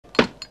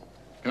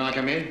Can I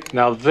come in?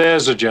 Now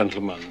there's a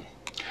gentleman.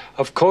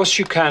 Of course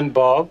you can,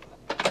 Bob.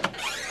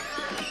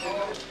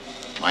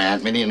 My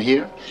Aunt Minnie in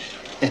here?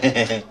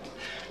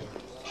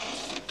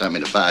 Don't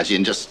mean to barge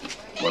in, just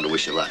want to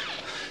wish you luck.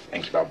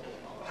 Thank you, Bob.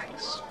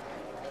 Thanks.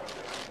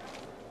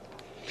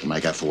 To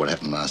make up for what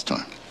happened last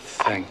time.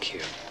 Thank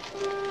you.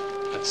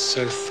 That's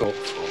so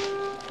thoughtful.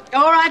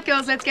 All right,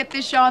 girls, let's get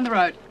this show on the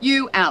road.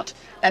 You out.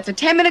 That's a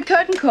 10-minute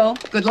curtain call.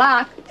 Good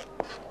luck.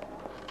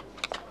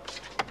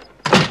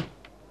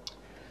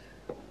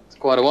 It's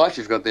quite a wife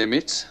you've got there,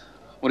 Mitz.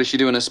 What does she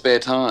do in her spare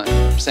time?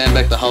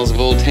 Sandbag the hulls of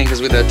all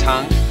tankers with her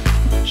tongue?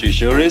 She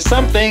sure is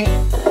something.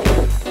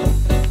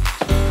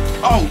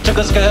 Oh, took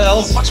us,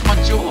 girls. Watch my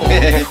jaw.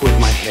 With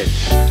my head.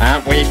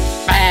 Aren't we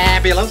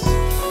fabulous?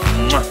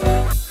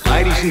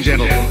 Ladies and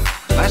gentlemen,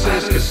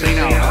 Lasseters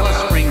Casino Alice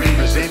Springs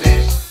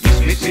presents Miss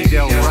Mitzi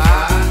Del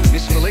Bra,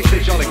 Miss Felicia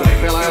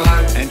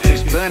Jollygoodfellow, and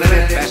Miss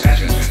Bernadette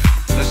Bassenger,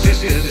 the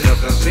sisters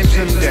of the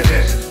Simpson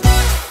Desert.